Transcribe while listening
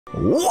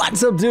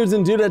What's up, dudes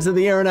and dudettes of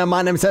the internet?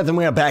 My name's Scythe and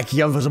we are back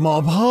again for some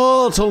more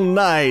Portal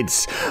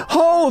Nights.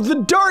 Oh,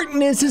 the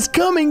darkness is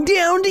coming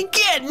down to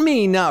get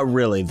me. Not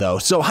really, though.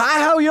 So, hi,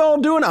 how y'all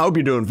doing? I hope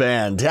you're doing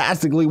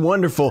fantastically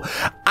wonderful.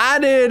 I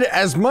did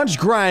as much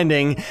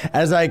grinding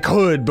as I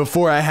could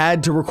before I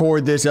had to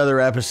record this other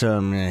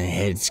episode.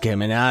 It's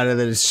coming out of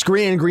the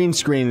screen, green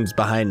screens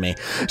behind me.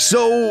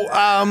 So,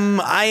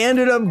 I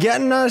ended up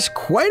getting us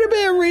quite a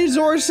bit of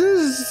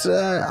resources.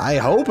 I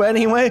hope,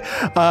 anyway.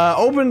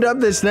 Opened up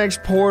this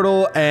next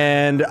portal,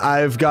 and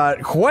I've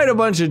got quite a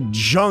bunch of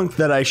junk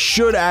that I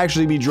should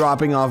actually be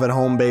dropping off at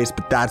home base,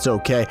 but that's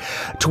okay.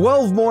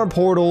 12 more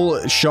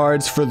portal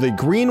shards for the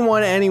green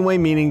one anyway,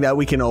 meaning that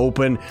we can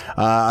open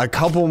a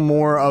couple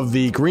more of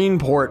the green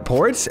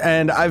ports,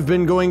 and I've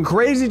been going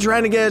crazy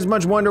trying to get as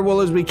much wonder wool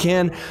as we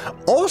can.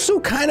 Also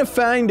kind of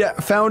found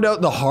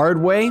out the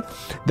hard way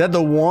that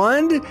the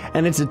wand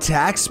and its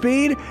attack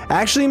speed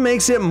actually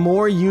makes it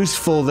more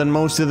useful than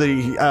most of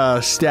the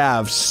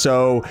staves.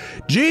 So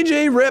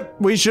GG rip,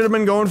 we should have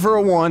been going for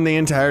a wand the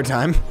entire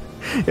time.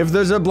 If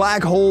there's a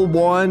black hole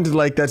wand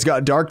like that's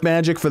got dark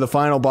magic for the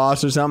final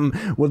boss or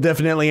something, we'll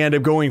definitely end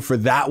up going for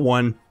that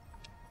one.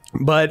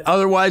 But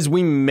otherwise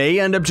we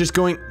may end up just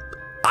going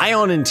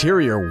ion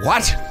interior.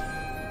 What?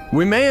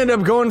 We may end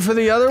up going for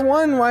the other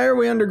one? Why are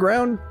we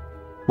underground?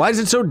 Why is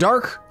it so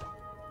dark?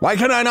 Why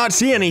can I not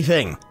see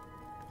anything?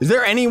 Is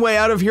there any way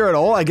out of here at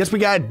all? I guess we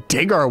gotta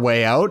dig our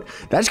way out.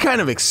 That's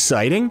kind of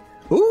exciting.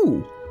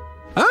 Ooh.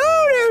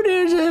 Oh,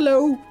 there's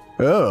hello.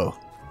 Oh.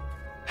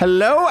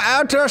 Hello,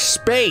 outer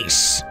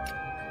space.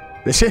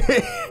 This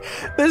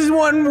is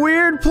one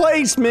weird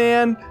place,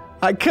 man.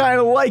 I kind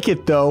of like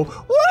it,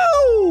 though.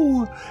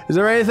 Woo! Is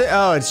there anything?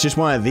 Oh, it's just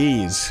one of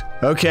these.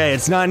 Okay,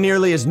 it's not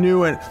nearly as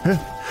new and...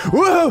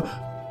 Whoa!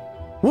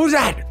 What was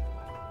that?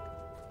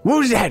 What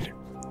was that?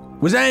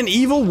 Was that an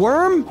evil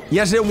worm?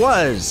 Yes, it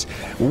was.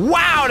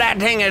 Wow, that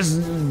thing is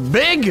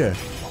big.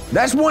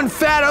 That's one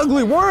fat,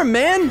 ugly worm,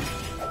 man.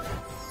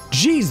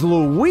 Jeez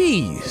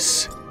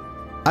Louise.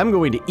 I'm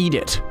going to eat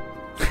it.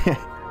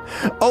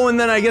 Oh, and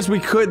then I guess we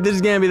could, this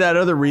is gonna be that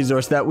other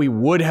resource that we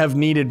would have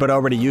needed but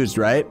already used,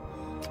 right?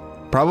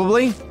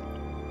 Probably?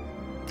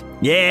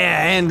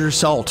 Yeah,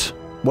 androsalt.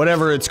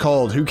 Whatever it's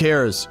called, who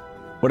cares?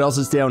 What else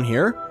is down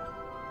here?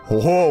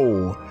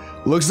 Whoa.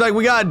 Looks like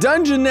we got a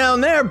dungeon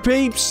down there,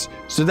 peeps.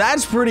 So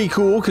that's pretty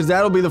cool, because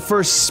that'll be the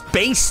first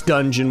space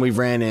dungeon we've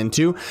ran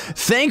into.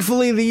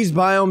 Thankfully, these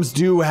biomes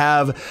do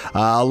have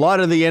a lot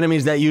of the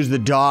enemies that use the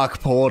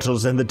dock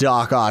portals and the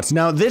dock aughts.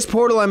 Now, this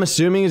portal, I'm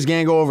assuming, is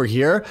gonna go over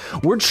here.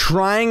 We're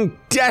trying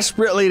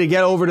desperately to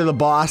get over to the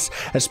boss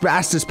as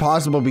fast as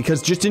possible,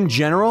 because just in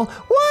general,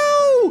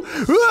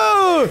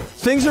 whoa,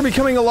 things are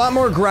becoming a lot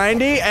more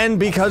grindy, and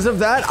because of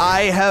that,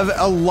 I have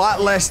a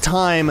lot less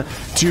time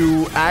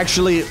to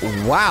actually...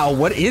 Wow,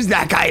 what is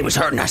that guy? He was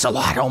hurting us a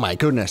lot. Oh my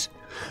goodness.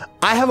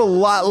 I have a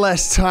lot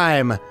less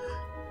time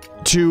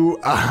to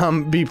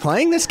be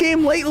playing this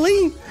game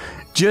lately,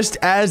 just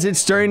as it's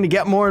starting to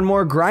get more and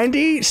more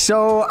grindy,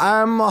 so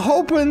I'm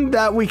hoping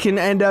that we can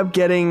end up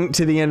getting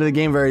to the end of the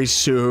game very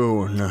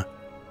soon.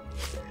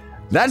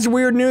 That's a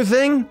weird new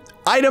thing.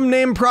 Item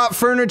name prop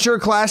furniture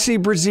classy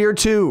brazier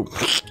 2.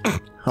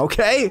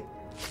 Okay.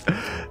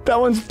 That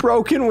one's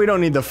broken. We don't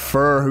need the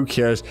fur. Who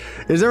cares?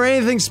 Is there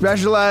anything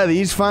special out of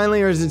these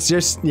finally, or is it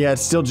just, yeah,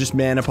 it's still just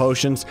mana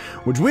potions,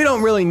 which we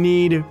don't really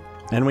need,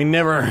 and we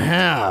never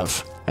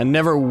have, and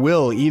never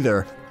will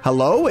either.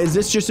 Hello? Is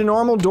this just a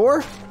normal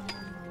door?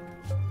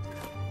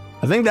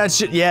 I think that's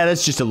just, yeah,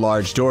 that's just a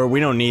large door. We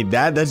don't need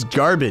that. That's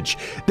garbage.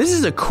 This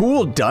is a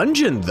cool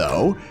dungeon,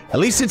 though. At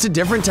least it's a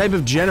different type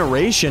of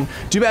generation.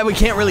 Too bad we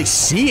can't really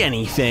see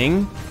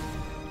anything.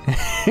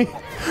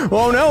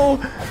 Oh, no.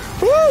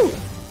 Woo!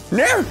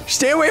 No,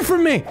 stay away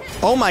from me.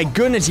 Oh, my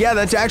goodness. Yeah,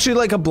 that's actually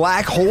like a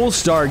black hole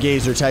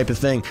stargazer type of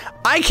thing.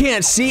 I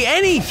can't see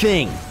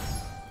anything.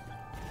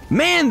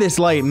 Man, this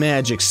light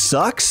magic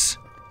sucks.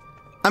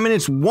 I mean,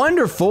 it's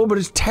wonderful, but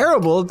it's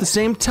terrible at the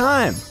same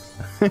time.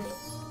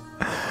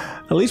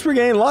 At least we're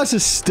getting lots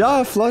of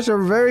stuff, lots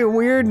of very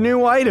weird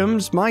new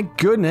items, my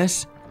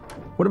goodness.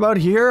 What about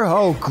here?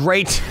 Oh,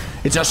 great.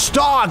 It's a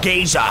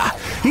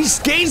stargazer. He's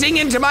gazing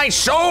into my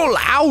soul.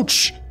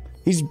 Ouch.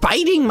 He's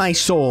biting my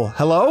soul.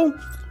 Hello?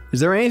 Is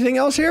there anything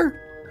else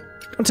here?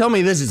 Don't tell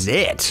me this is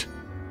it.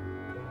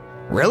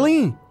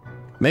 Really?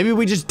 Maybe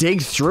we just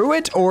dig through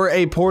it, or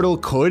a portal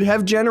could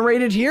have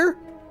generated here?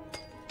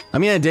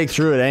 I'm gonna dig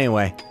through it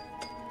anyway.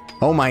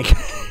 Oh my god.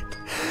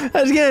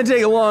 That's gonna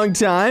take a long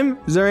time.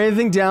 Is there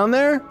anything down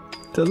there?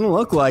 Doesn't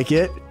look like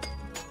it.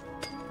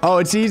 Oh,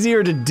 it's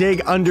easier to dig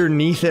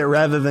underneath it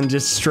rather than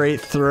just straight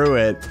through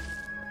it.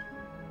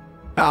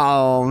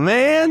 Oh,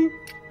 man.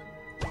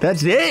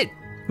 That's it?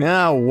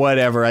 Oh,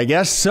 whatever, I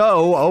guess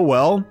so. Oh,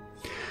 well.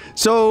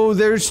 So,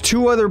 there's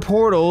two other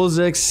portals,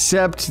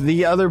 except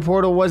the other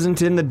portal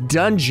wasn't in the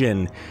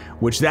dungeon,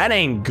 which that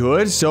ain't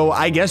good, so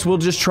I guess we'll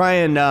just try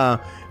and,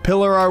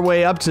 pillar our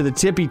way up to the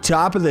tippy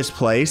top of this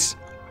place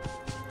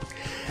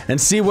and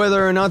see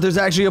whether or not there's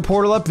actually a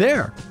portal up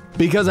there.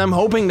 because I'm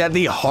hoping that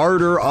the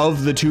harder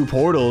of the two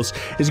portals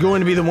is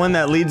going to be the one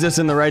that leads us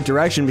in the right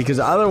direction, because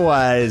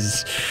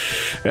otherwise,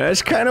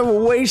 it's kind of a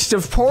waste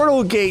of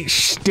portal gate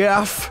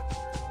stuff.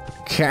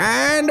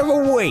 Kind of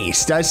a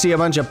waste. I see a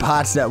bunch of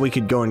pots that we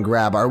could go and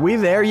grab. Are we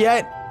there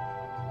yet?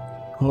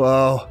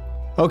 Whoa.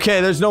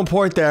 Okay, there's no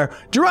port there.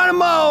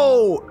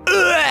 Geronimo!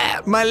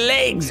 Ugh, my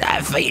legs,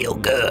 I feel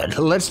good.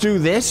 Let's do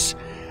this.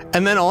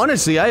 And then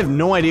honestly, I have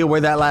no idea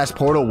where that last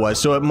portal was,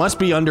 so it must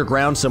be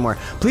underground somewhere.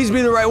 Please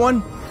be the right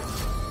one.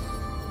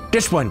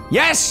 This one.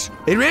 Yes,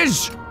 it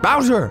is.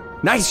 Bowser.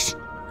 Nice.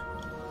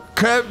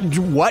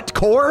 What?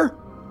 Core?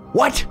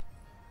 What?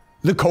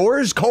 The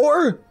core's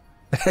core?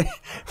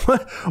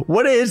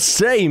 What did it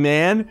say,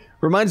 man?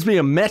 Reminds me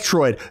of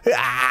Metroid.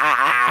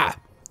 Ah!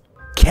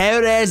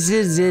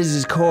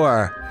 Is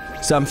core.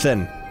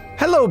 Something.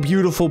 Hello,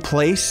 beautiful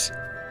place.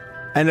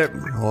 And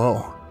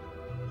whoa.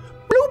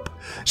 Bloop.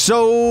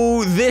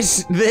 So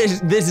this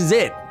is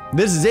it.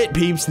 This is it,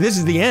 peeps. This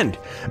is the end.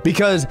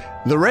 Because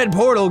the red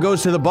portal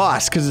goes to the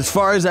boss. Because as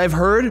far as I've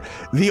heard,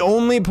 the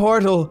only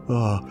portal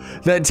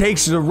that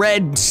takes the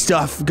red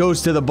stuff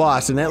goes to the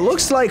boss. And it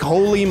looks like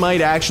Holy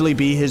might actually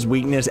be his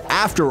weakness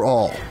after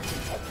all.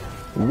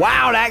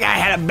 Wow, that guy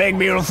had a big,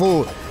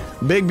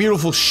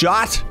 beautiful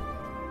shot.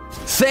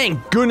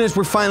 Thank goodness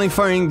we're finally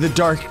fighting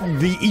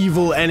the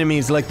evil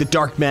enemies, like the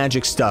dark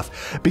magic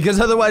stuff. Because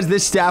otherwise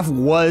this staff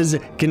was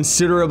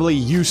considerably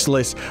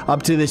useless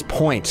up to this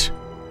point.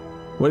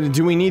 What,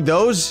 do we need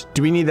those?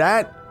 Do we need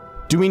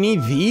that? Do we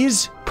need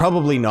these?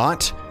 Probably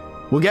not.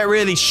 We'll get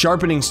rid of these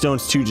sharpening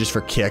stones too, just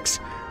for kicks.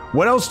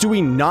 What else do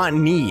we not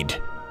need?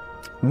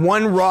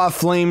 One raw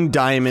flame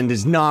diamond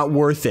is not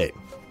worth it.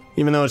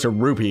 Even though it's a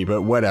rupee,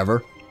 but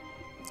whatever.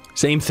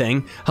 Same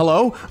thing.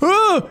 Hello?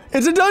 Oh,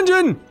 it's a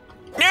dungeon!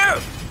 No!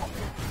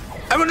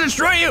 I will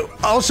destroy you!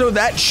 Also,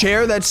 that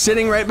chair that's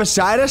sitting right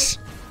beside us,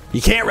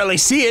 you can't really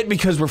see it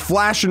because we're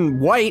flashing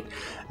white.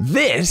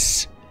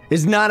 This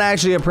is not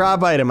actually a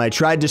prop item. I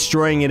tried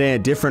destroying it in a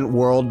different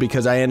world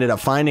because I ended up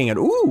finding it.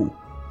 Ooh,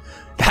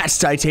 that's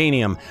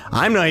titanium.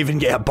 I'm not even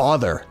gonna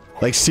bother.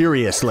 Like,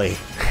 seriously.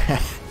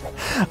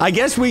 I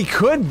guess we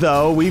could,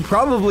 though. We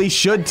probably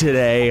should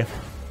today.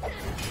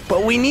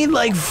 But we need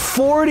like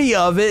 40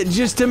 of it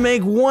just to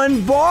make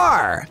one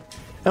bar.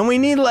 And we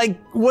need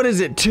like, what is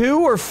it, 2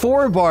 or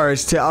 4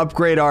 bars to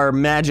upgrade our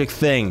magic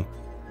thing.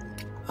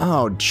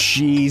 Oh,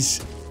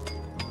 jeez.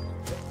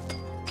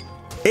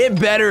 It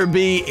better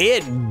be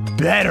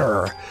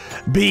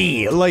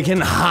like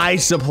in high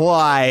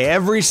supply.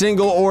 Every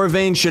single ore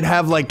vein should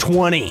have like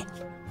 20.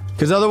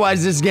 Because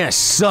otherwise this is gonna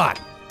suck.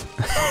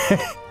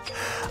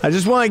 I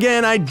just want to get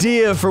an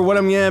idea for what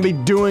I'm gonna be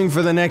doing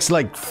for the next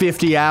like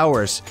 50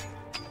 hours.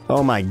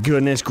 Oh my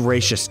goodness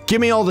gracious. Give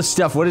me all the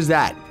stuff. What is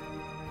that?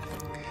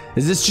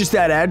 Is this just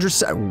that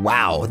address?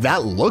 Wow,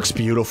 that looks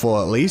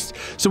beautiful at least.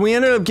 So we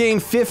ended up getting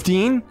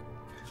 15,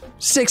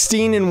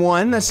 16 in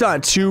one. That's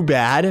not too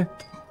bad.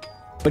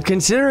 But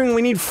considering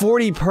we need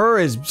 40 per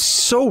is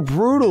so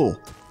brutal.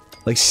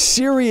 Like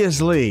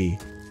seriously.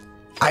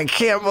 I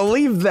can't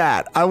believe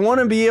that. I want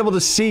to be able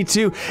to see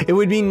too. It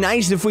would be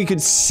nice if we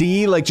could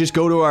see, like just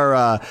go to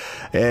our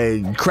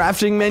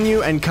crafting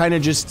menu and kind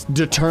of just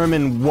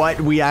determine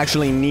what we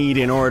actually need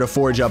in order to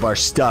forge up our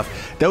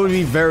stuff. That would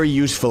be very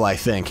useful, I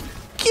think.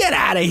 Get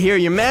out of here,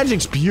 your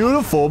magic's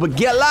beautiful, but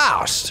get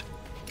lost.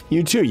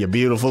 You too, you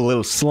beautiful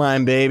little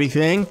slime baby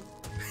thing.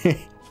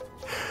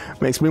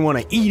 Makes me want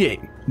to eat it.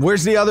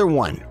 Where's the other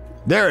one?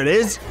 There it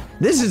is.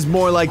 This is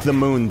more like the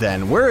moon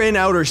then. We're in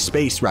outer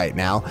space right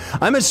now.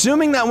 I'm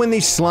assuming that when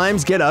these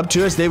slimes get up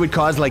to us, they would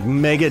cause like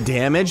mega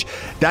damage.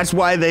 That's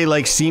why they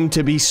like seem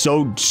to be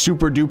so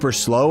super duper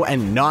slow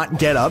and not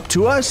get up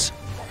to us.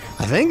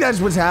 I think that's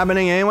what's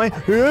happening anyway.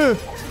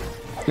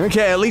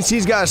 Okay, at least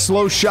he's got a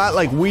slow shot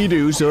like we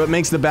do, so it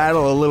makes the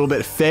battle a little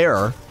bit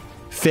fairer,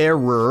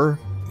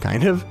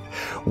 kind of.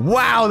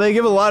 Wow, they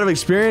give a lot of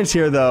experience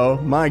here though.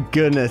 My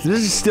goodness, this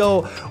is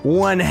still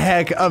one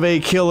heck of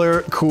a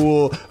killer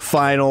cool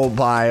final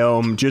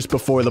biome just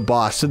before the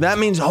boss. So that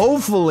means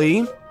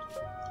hopefully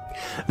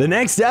the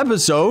next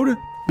episode,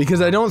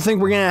 because I don't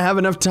think we're gonna have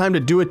enough time to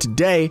do it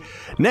today,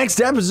 next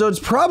episode's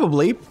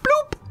probably,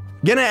 bloop,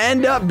 gonna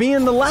end up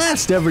being the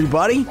last,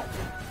 everybody.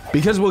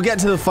 Because we'll get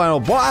to the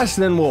final boss,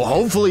 then we'll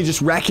hopefully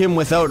just wreck him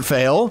without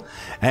fail,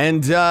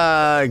 and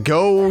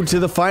go to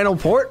the final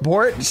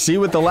port, see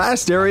what the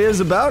last area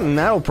is about, and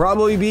that'll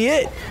probably be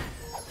it.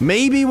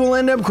 Maybe we'll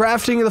end up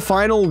crafting the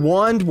final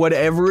wand,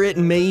 whatever it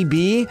may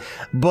be,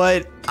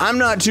 but I'm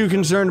not too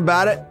concerned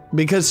about it,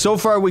 because so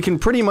far we can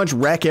pretty much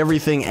wreck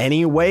everything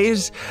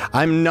anyways.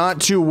 I'm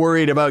not too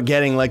worried about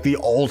getting like the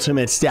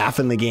ultimate staff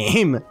in the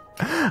game.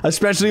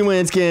 Especially when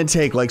it's gonna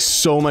take like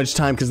so much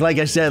time, because like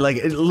I said,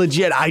 like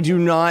legit, I do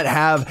not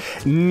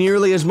have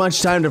nearly as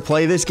much time to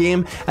play this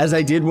game as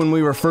I did when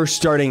we were first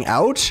starting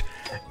out.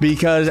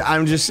 because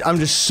I'm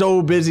just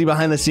so busy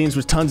behind the scenes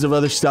with tons of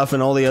other stuff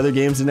and all the other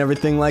games and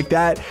everything like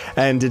that,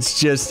 and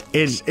it's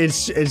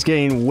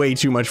getting way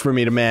too much for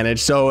me to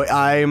manage. So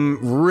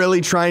I'm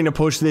really trying to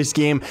push this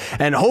game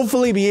and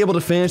hopefully be able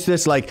to finish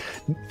this. Like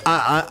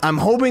I'm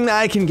hoping that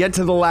I can get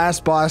to the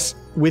last boss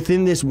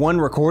within this one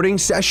recording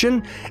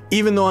session,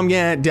 even though I'm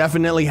gonna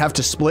definitely have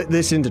to split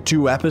this into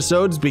 2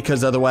 episodes,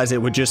 because otherwise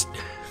it would just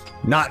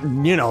not,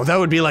 you know, that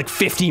would be like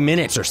 50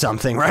 minutes or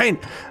something, right?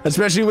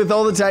 Especially with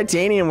all the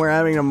titanium we're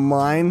having to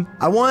mine.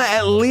 I want to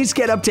at least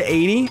get up to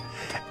 80,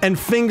 and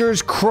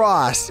fingers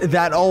crossed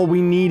that all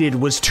we needed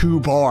was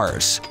 2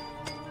 bars.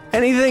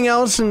 Anything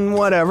else and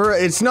whatever.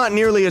 It's not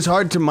nearly as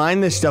hard to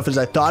mine this stuff as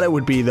I thought it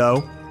would be,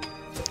 though,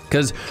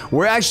 because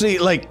we're actually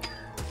like,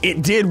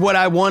 it did what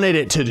I wanted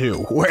it to do,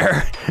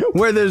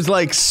 where there's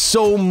like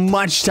so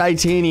much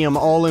titanium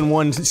all in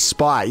one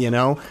spot, you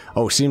know?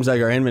 Oh, seems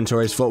like our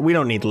inventory's full. We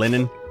don't need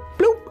linen.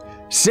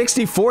 Bloop.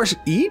 64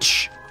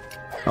 each?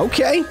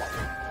 Okay.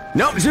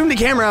 Nope, zoom the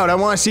camera out. I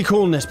want to see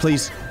coolness,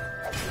 please.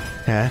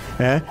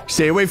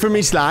 Stay away from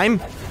me,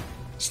 slime.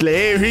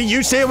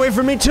 You stay away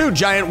from me too,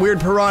 giant weird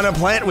piranha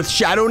plant with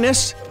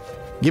shadowness.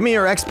 Give me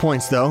your X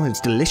points, though. It's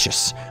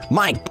delicious.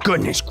 My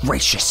goodness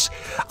gracious.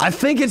 I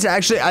think it's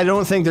actually, I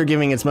don't think they're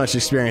giving as much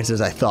experience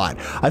as I thought.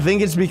 I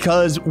think it's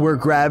because we're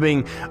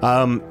grabbing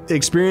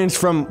experience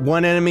from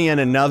one enemy and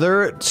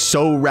another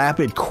so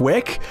rapid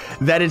quick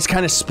that it's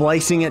kind of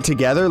splicing it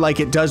together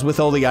like it does with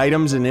all the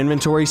items and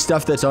inventory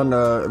stuff that's on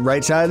the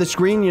right side of the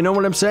screen. You know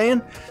what I'm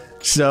saying?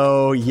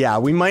 So yeah,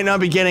 we might not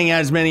be getting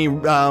as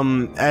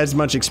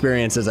much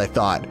experience as I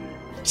thought.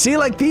 See,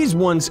 like these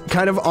ones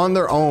kind of on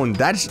their own.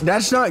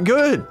 That's not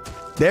good.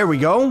 There we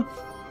go.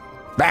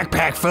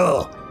 Backpack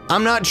full.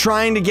 I'm not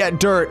trying to get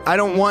dirt. I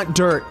don't want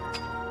dirt.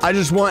 I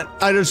just want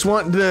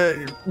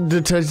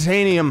the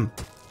titanium.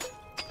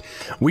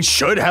 We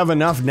should have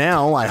enough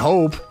now, I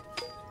hope.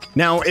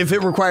 Now, if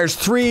it requires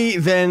 3,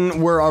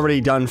 then we're already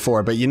done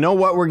for. But you know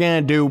what we're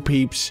gonna do,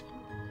 peeps?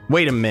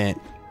 Wait a minute.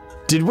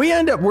 Did we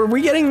were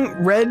we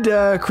getting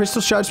red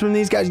crystal shards from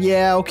these guys?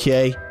 Yeah,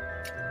 okay.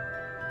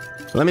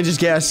 Let me just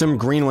get some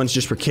green ones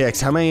just for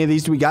kicks. How many of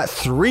these do we got?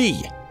 3.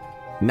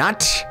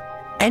 Not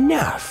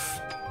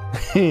enough.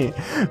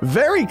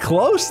 Very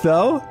close,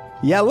 though.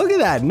 Yeah, look at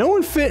that.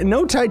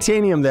 No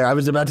titanium there. I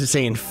was about to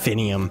say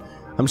infinium.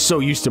 I'm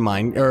so used to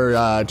mine,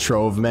 or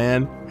Trove,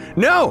 man.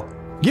 No!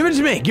 Give it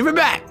to me. Give it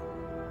back.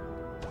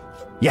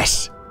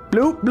 Yes.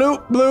 Bloop,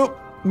 bloop, bloop.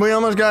 We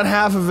almost got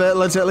half of it.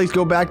 Let's at least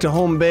go back to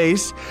home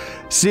base.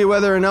 See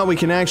whether or not we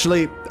can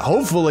actually,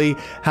 hopefully,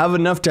 have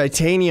enough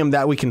titanium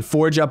that we can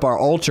forge up our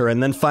altar,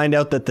 and then find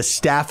out that the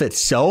staff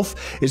itself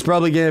is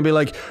probably gonna be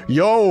like,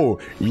 yo,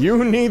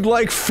 you need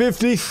like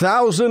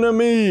 50,000 of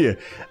me.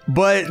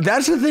 But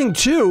that's the thing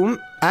too.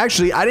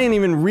 Actually, I didn't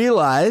even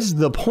realize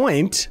the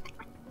point.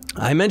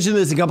 I mentioned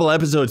this a couple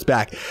episodes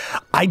back.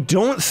 I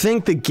don't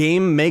think the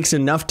game makes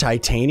enough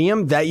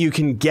titanium that you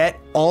can get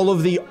all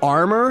of the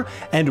armor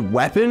and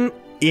weapon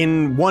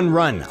in one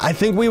run. I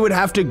think we would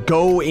have to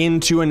go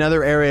into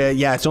another area.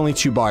 Yeah, it's only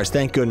 2 bars,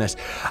 thank goodness.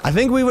 I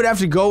think we would have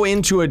to go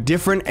into a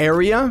different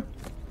area.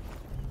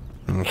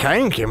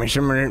 Okay, give me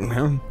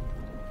some.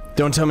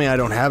 Don't tell me I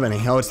don't have any.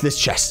 Oh, it's this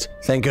chest.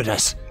 Thank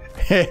goodness.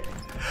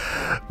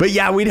 But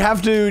yeah, we'd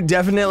have to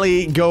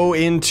definitely go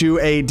into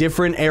a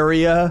different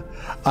area,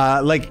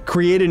 like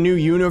create a new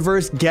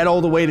universe, get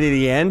all the way to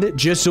the end,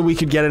 just so we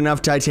could get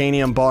enough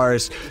titanium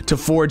bars to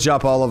forge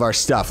up all of our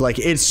stuff. Like,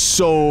 it's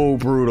so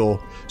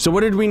brutal. So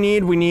what did we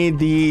need? We need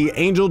the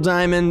angel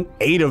diamond,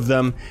 8 of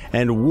them,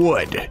 and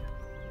wood,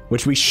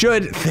 which we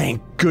should,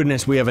 thank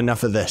goodness we have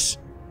enough of this.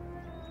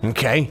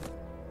 Okay,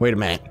 wait a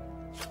minute.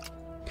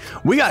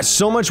 We got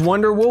so much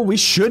wonder wool, we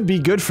should be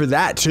good for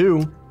that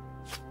too.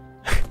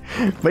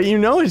 But you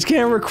know it's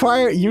gonna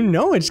require, you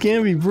know it's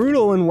gonna be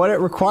brutal in what it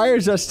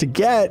requires us to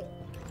get.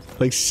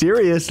 Like,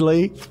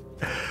 seriously.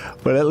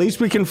 But at least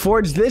we can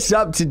forge this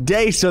up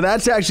today, so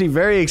that's actually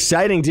very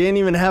exciting. Didn't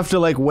even have to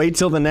like wait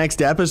till the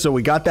next episode.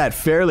 We got that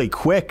fairly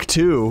quick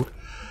too.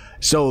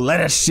 So let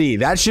us see.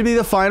 That should be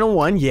the final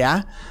one,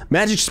 yeah.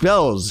 Magic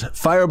spells.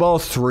 Fireball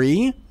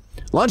 3.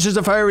 Launches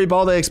a fiery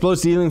ball that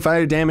explodes, dealing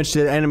fire damage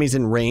to enemies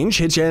in range.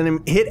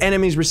 Hit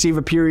enemies receive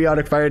a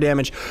periodic fire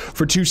damage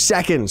for 2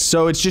 seconds.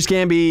 So it's just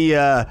gonna be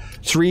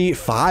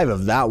 5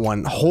 of that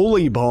one.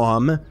 Holy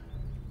bomb.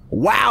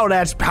 Wow,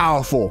 that's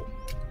powerful.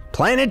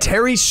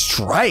 Planetary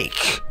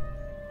strike.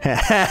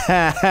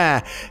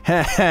 Oh,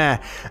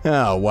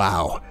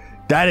 wow.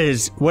 That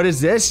is, what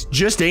is this?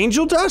 Just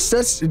angel dust?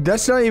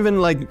 That's not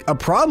even like a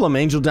problem,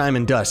 angel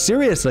diamond dust.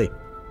 Seriously.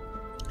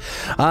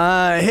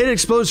 Hit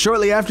explodes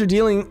shortly after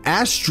dealing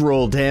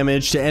astral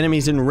damage to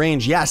enemies in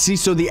range. Yeah, see,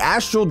 so the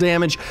astral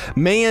damage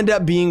may end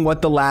up being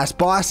what the last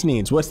boss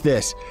needs. What's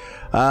this?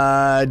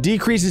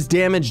 Decreases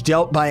damage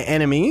dealt by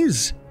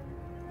enemies.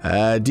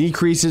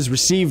 Decreases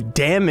received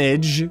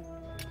damage.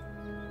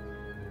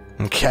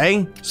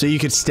 Okay, so you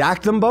could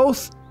stack them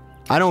both?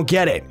 I don't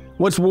get it.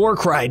 What's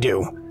Warcry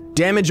do?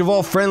 Damage of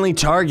all friendly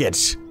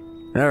targets.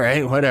 All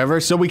right, whatever.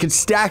 So we could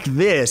stack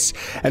this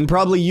and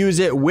probably use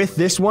it with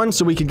this one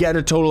so we could get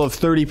a total of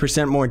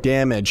 30% more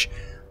damage.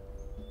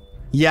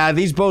 Yeah,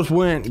 these both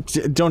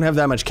don't have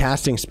that much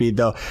casting speed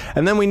though.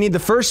 And then we need the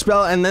first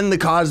spell and then the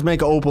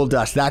cosmic opal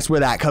dust. That's where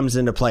that comes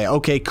into play.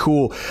 Okay,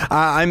 cool.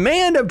 I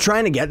may end up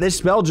trying to get this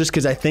spell just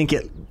because I think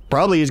it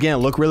probably is going to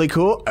look really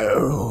cool.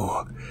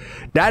 Oh,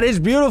 that is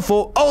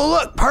beautiful. Oh,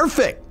 look,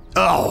 perfect.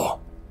 Oh,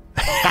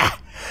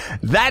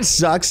 that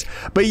sucks.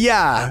 But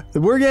yeah,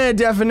 we're gonna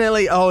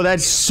definitely, oh,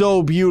 that's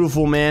so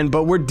beautiful, man.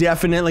 But we're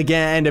definitely gonna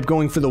end up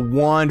going for the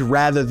wand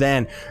rather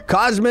than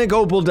cosmic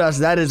opal dust.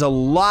 That is a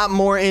lot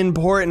more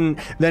important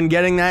than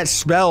getting that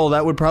spell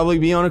that would probably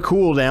be on a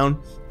cooldown.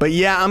 But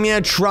yeah, I'm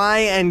gonna try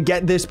and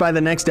get this by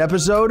the next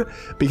episode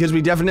because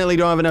we definitely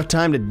don't have enough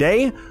time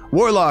today.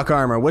 Warlock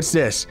armor, what's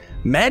this?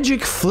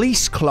 Magic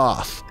fleece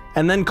cloth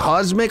and then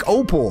cosmic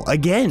opal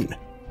again.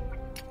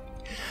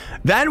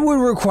 That would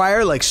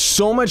require like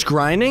so much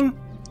grinding,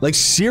 like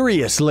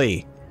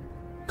seriously.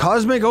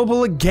 Cosmic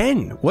opal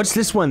again. What's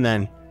this one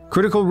then?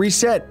 Critical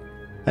reset.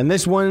 And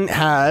this one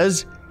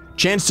has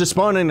chance to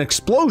spawn an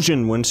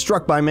explosion when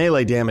struck by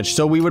melee damage.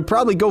 So we would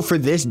probably go for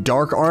this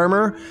dark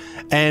armor.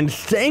 And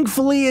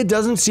thankfully it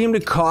doesn't seem to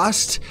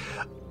cost.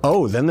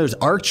 Oh, then there's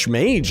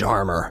Archmage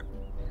armor.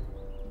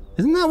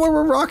 Isn't that what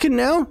we're rocking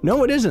now?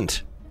 No, it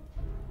isn't.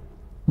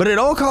 But it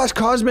all costs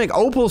cosmic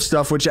opal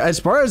stuff, which as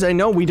far as I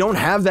know, we don't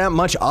have that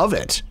much of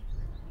it.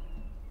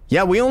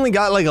 Yeah, we only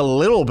got like a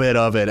little bit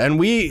of it, and I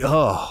mean,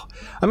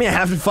 I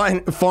have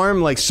to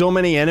farm like so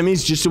many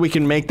enemies just so we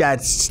can make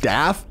that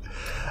staff.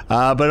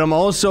 But I'm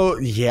also,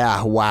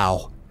 yeah,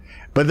 wow.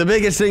 But the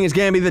biggest thing is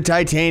gonna be the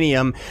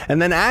titanium,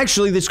 and then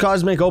actually this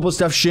cosmic opal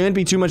stuff shouldn't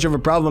be too much of a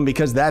problem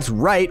because that's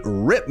right,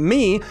 rip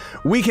me,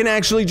 we can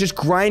actually just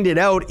grind it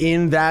out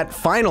in that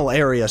final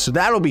area, so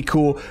that'll be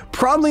cool.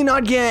 Probably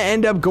not gonna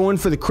end up going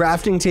for the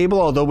crafting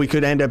table, although we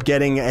could end up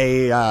getting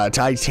a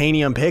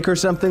titanium pick or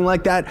something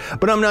like that,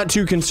 but I'm not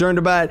too concerned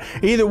about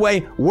it. Either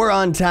way, we're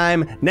on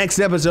time. Next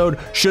episode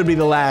should be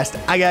the last.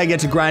 I gotta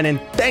get to grinding.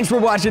 Thanks for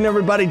watching,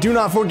 everybody. Do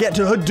not forget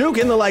to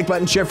Hadouken the like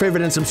button, share,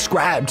 favorite, and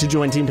subscribe to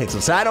join Team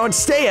Pixel. So I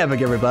don't stay epic,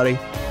 everybody.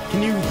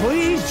 Can you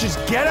please just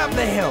get up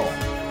the hill?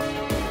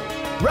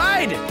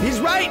 Ride!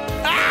 He's right!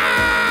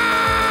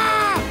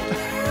 Ah!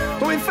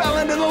 We fell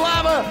into the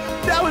lava!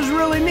 That was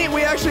really neat.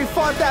 We actually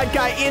fought that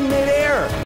guy in midair.